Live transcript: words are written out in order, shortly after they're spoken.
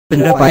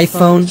opened up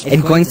iPhone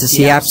and going to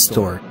see App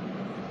Store.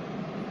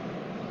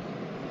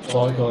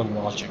 Polygon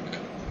logic.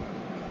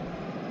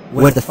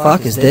 What the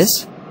fuck is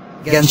this?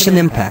 Genshin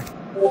Impact.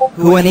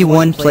 Who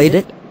anyone played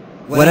it?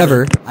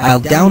 Whatever, I'll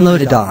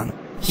download it on.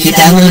 He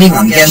downloading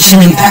on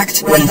Genshin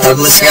Impact. When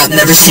Douglas got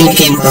never seen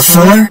game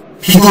before,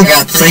 people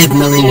got played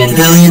million and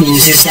billion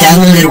users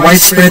downloaded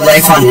widespread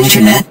life on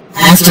internet.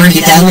 After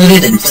he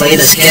downloaded and played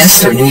as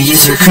guest or new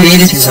user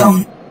created his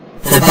own.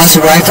 The bus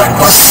arrived on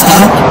bus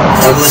stop,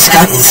 Douglas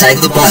got inside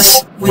the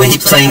bus, when he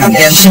playing on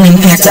Genshin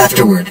Impact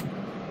afterward.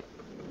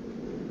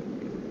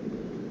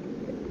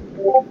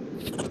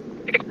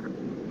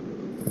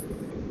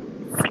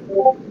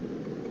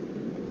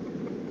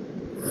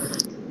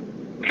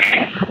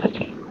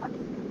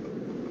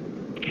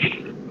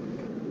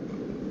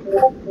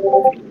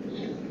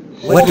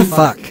 What the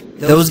fuck?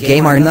 Those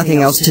games are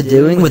nothing else to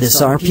doing with this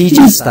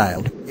RPG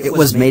style. It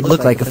was made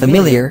look like a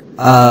familiar,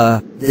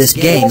 this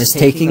game is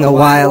taking a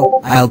while,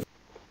 I'll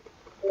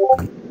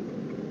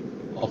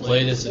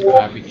play this at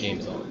crappy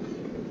games on.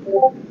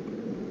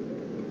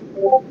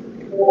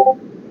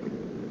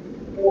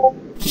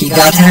 He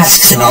got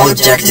tasks and all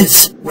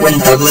objectives. When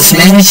Douglas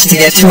managed to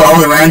get to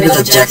all around his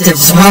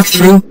objectives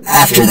walkthrough,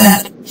 after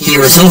that, he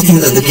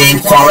resulting that the game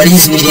quality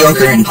is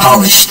mediocre and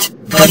polished.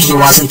 But he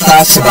wasn't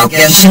thoughts about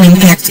Genshin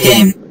Impact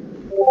game.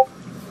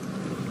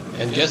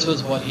 And guess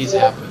what he's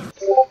happy.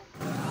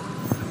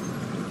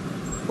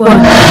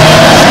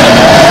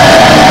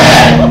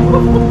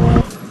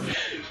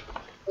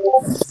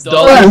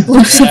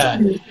 Dollars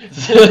bad.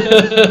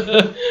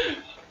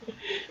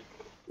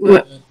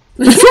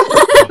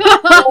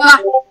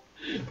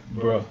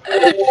 Bro.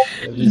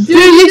 Dude,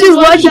 you just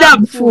watched that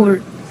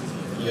before.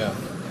 Yeah.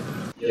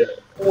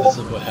 This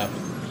is what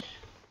happened.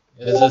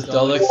 This is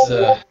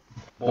Dalek's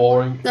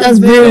boring. That's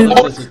very Dalek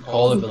doesn't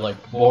call it, but like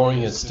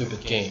boring and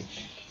stupid game.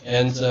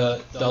 And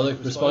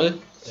Dalek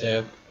responded,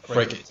 say,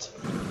 frick it.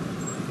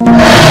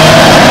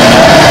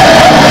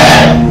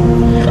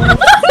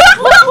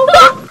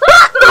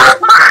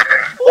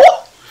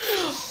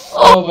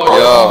 Oh my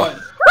god.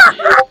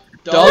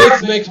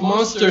 Dalek makes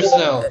monsters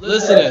now.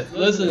 Listen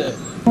it.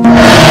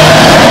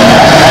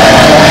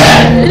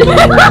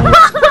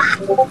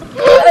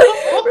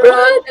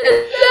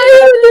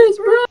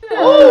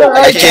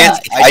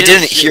 I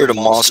didn't hear the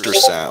monster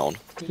sound.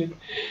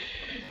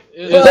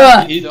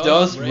 He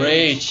does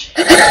rage.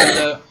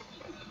 And,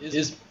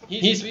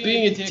 he's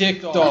being a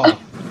TikTok.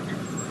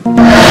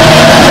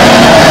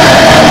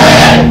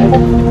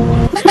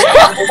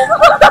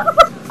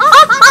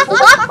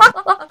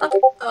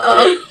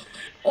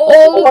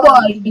 Oh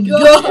my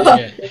god!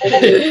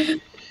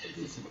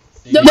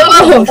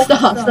 No!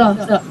 Stop.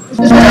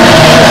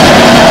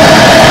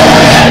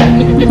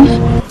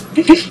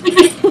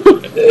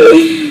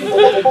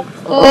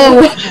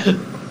 Oh.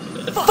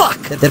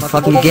 Fuck! That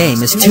fucking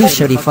game is too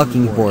shitty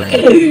fucking boring.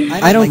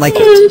 I don't like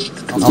it.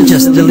 I'll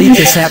just delete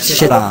this app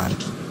shit on.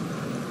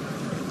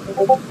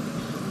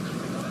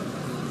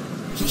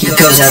 He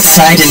goes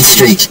outside in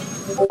street.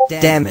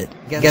 Damn it.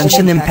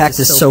 Genshin Impact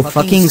is so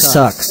fucking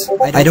sucks.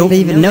 I don't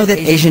even know that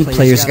Asian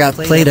players got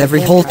played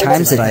every whole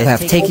times that I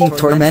have taking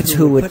torments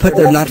who would put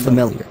they're not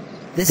familiar.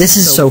 This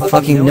is so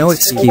fucking no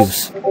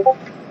excuse.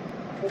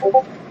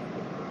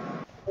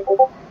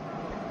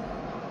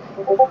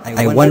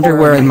 I wonder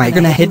where am I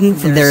gonna hidden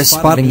from there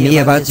spotting me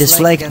about this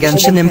like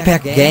Genshin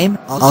Impact game?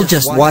 I'll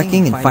just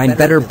walking and find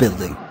better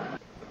building.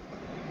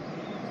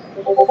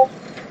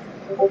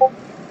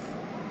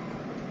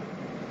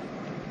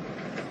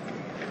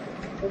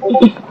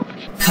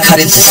 Cut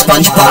into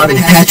SpongeBob and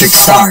Patrick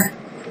Star.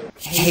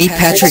 Hey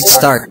Patrick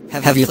Star,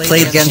 have you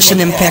played Genshin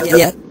Impact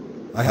yet?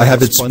 I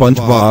have it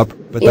SpongeBob,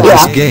 but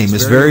this game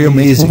is very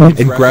amazing, and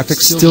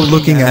graphics still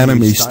looking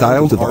anime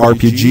style to the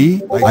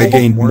RPG. I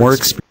gained more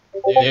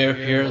They're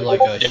here like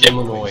a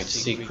humanoid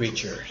sea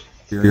creature.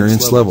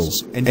 experience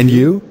levels. And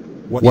you?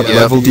 What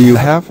level do you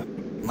have?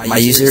 My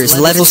user is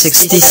level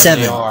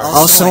 67.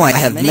 Also, I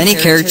have many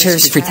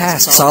characters for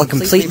tasks all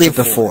completely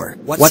before.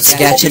 What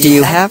gacha do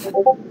you have?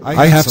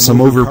 I have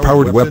some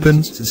overpowered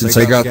weapons, since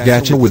I got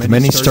gacha with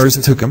many stars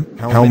took 'em.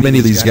 How many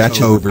of these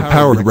gacha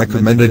overpowered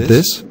recommended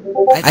this?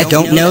 I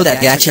don't know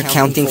that gacha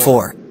counting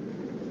for.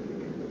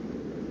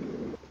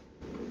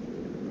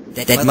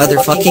 That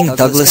motherfucking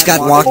Douglas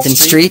got walked in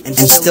street and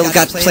still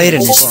got played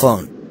in his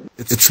phone.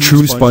 It's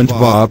true,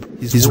 SpongeBob.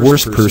 He's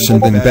worse person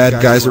than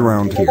bad guys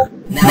around here.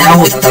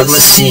 Now with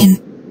Douglas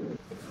scene.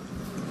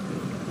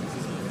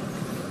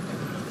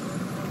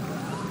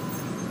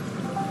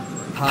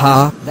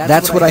 Ha,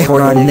 that's what I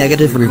heard on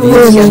negative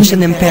reviews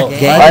Genshin Impact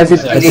game,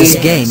 but this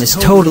game is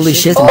totally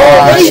shit and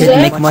I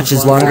shouldn't make much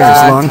as longer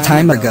as long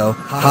time ago.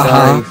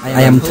 Haha,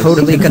 I am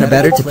totally gonna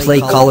better to play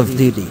Call of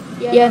Duty.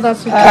 Yeah,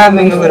 that's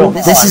Having a little.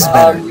 This is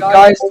better.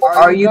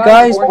 Are you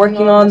guys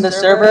working on the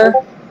server?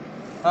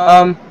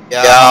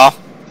 Yeah.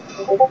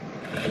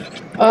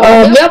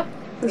 Yep,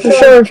 for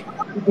sure.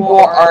 People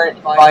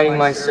aren't buying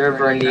my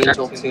server in the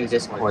Angel Toon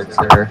Discord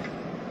server.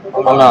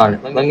 Hold on,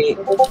 let me.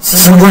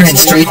 Somewhere in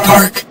Street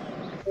Park.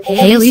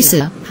 Hey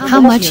Lisa,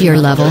 how much your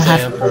level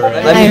have me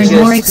earned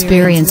more just-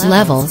 experience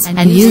levels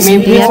and using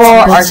the People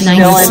are Xbox still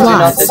 90 into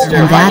slots, the server.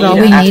 and that all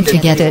we I need to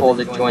need get it. people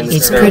to join the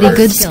It's server. pretty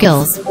good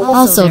skills.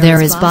 Also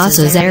there is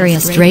bosses area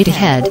straight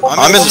ahead.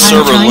 I'm in the I'm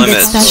server trying to limit,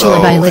 get special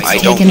so by let's I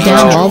don't taking need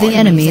down to all the join.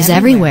 enemies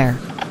everywhere.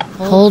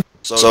 Hold.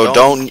 So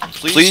don't,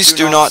 please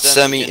do not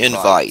send me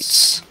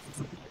invites.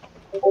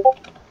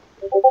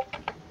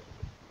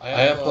 I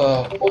have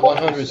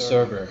 100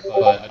 server,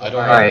 but I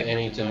don't have Alright.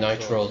 any to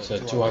Nitro to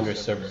 200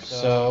 server.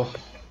 So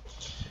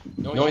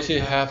Noisy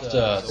have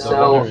the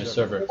So- 100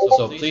 server.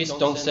 So please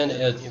don't send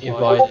an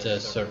invite to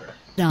server.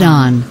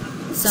 Dawn.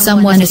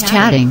 Someone is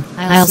chatting.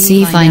 I'll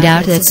see find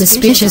out it's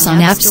suspicious on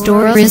App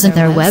Store or isn't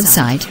their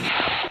website.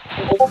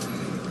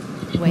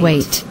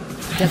 Wait.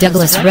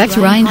 Douglas Rex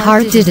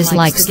Reinhardt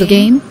dislikes the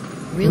game?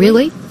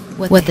 Really?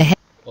 What the heck?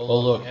 Oh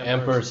look,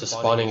 Emperor is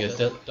spawning a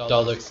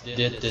Deluxe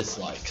did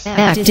dislikes.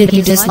 Did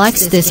he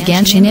dislikes this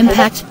Genshin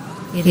Impact?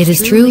 It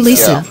is true,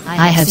 Lisa.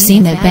 I have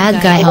seen that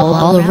bad guy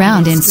all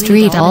around in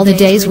street all the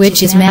days,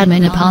 which is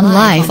madman upon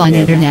life on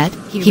internet.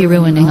 He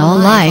ruining all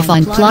life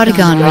on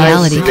Plotagon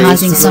reality,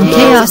 causing some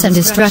chaos and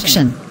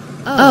destruction.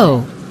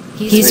 Oh,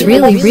 he's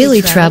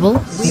really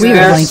trouble. We're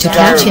going to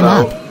catch him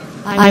up.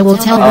 I will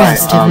tell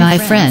rest of my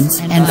friends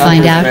and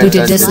find out who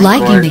did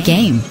disliking the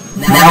game.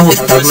 Now with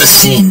Douglas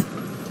scene.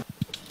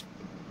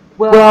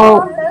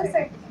 Well,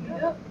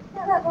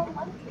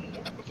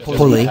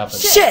 Holy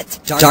shit!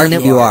 Darn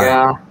it, you are.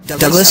 yeah.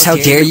 Douglas, how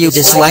dare you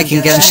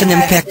disliking Genshin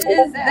Impact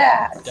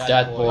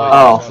That boy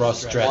Oh.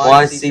 cross-dressed.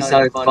 Want to see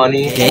something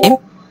funny? game?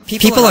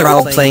 People are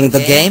all playing the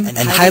game and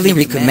highly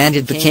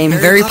recommended became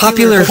very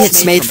popular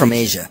hits made from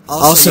Asia.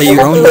 Also,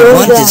 you're only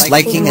one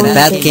disliking and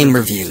bad game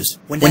reviews,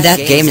 when that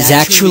game is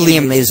actually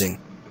amazing.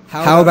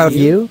 How about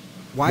you?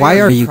 Why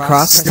are you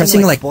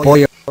cross-dressing like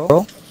boy or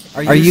girl?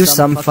 Are you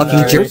some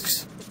fucking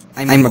jerks?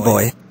 I'm a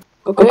boy.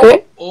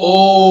 Okay.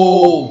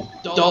 Oh,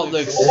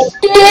 Deluxe.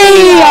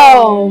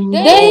 Damn!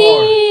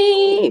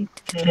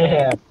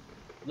 Damn!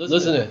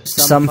 Listen to it.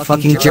 Some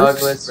fucking jerks?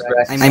 Douglas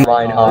Rex I'm-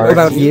 Reinhardt. What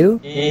about you?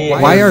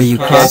 Why are you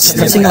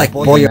cross-dressing like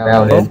boy or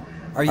girl?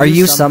 Are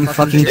you some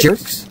fucking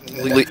jerks?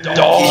 He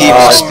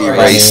must be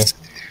racist.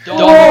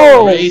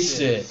 Don't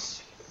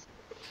racist.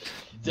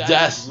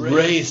 That's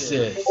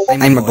racist.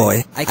 I'm a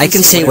boy. I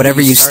can say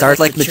whatever you start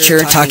like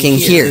mature talking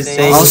here.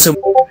 Also,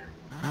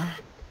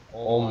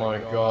 Oh my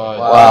god.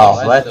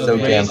 Wow, that's so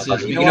damn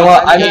funny. You know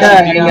what? I'm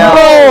gonna hang out.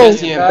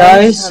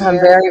 Guys, I'm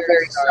very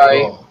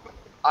sorry.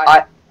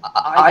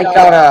 I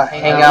gotta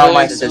hang out with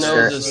my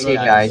sister. See you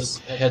guys.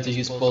 Had to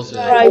use both of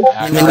Right.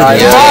 when the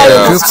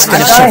Yeah. group's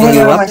gonna shovel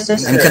you up,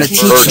 I'm gonna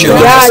teach you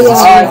Yeah,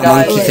 yeah.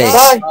 monkey face.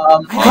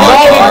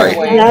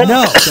 Bye.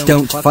 No,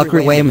 don't fuck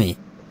away me.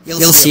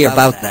 You'll see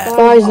about that.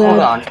 Bye, Hold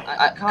Zach. on.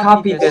 I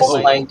copy this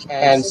link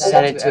and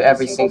send it to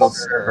every single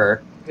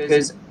server.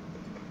 Because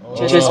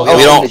just Oh, open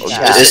We don't. the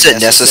chat. Is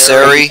it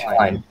necessary?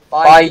 Fine.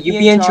 Bye. You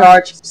be in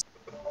charge.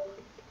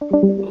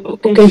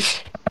 Okay.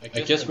 I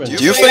guess we're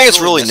Do you think it's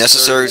really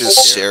necessary to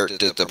share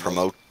to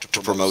promote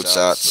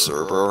that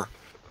server?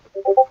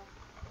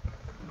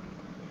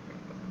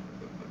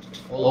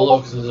 Oh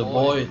look, there's a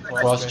boy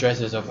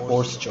cross-dresses a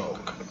force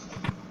joke.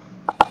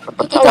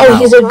 Oh,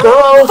 he's a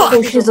girl,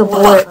 and she's a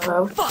boy,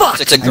 bro.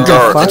 It's a gonna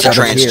girl. fuck It's a out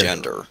of here.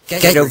 transgender.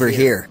 Get over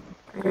here.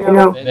 You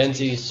know.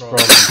 Benzi's from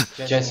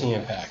Genshin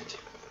Impact.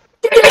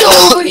 Get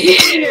over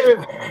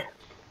here!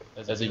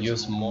 As a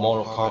use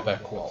Mortal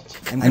Kombat quote.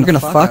 I'm gonna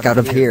fuck out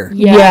of here.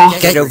 Yeah.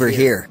 Get over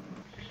here.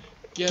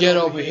 Get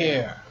over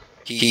here.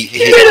 He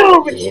Get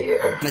over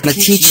here! I'm gonna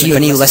teach you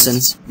any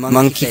lessons,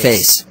 monkey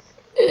face.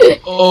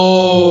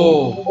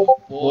 Oh,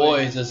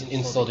 boy, just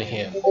insulting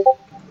him.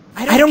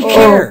 I don't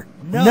care.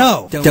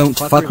 No, don't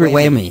fuck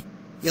away me.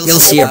 You'll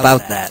see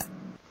about that.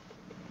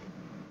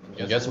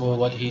 Guess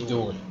what he's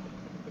doing?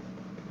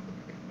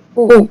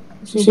 Ooh,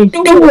 so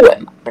do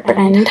it, my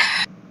friend.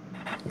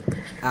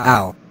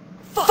 Ow.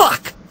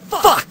 Fuck!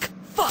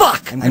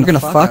 I'm gonna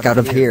fuck out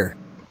of here.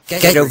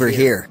 Get over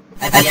here.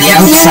 At the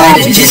outside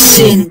of this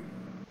scene.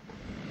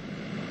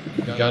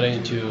 We got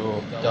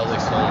into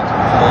Deluxe home.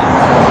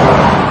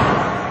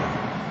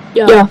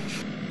 Yeah.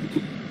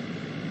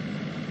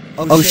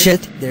 Oh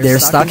shit, they're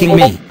stalking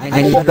me.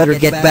 I need better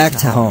get back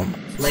to home.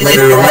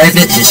 Later arrive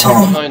at his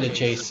home. Behind the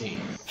chase scene.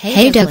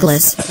 Hey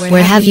Douglas,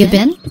 where have you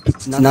been?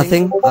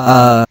 Nothing?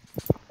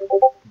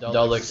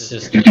 Deluxe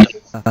sister.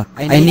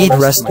 I need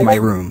rest in my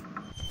room.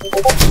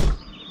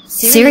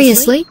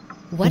 Seriously?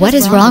 What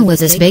is wrong with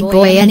this big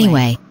boy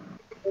anyway?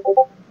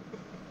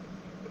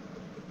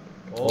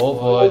 Oh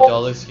boy,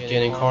 Deluxe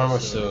getting karma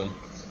soon.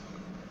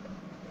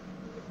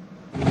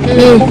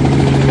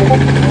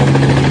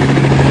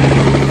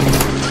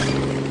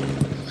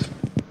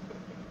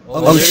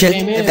 Oh shit,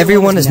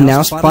 everyone is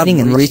now spotting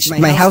and reached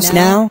my house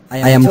now?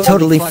 I am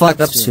totally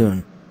fucked up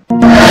soon.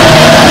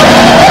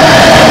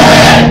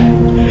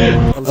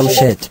 Oh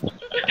shit.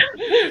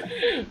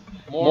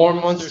 More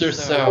monster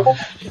sound.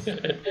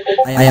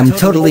 I am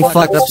totally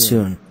fucked up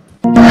soon.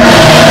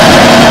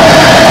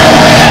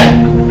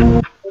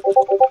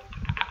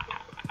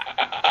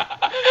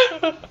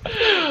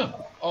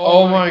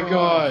 Oh my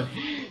god.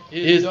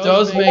 It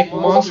does make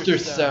monster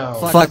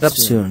sound. Fucked up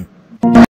soon.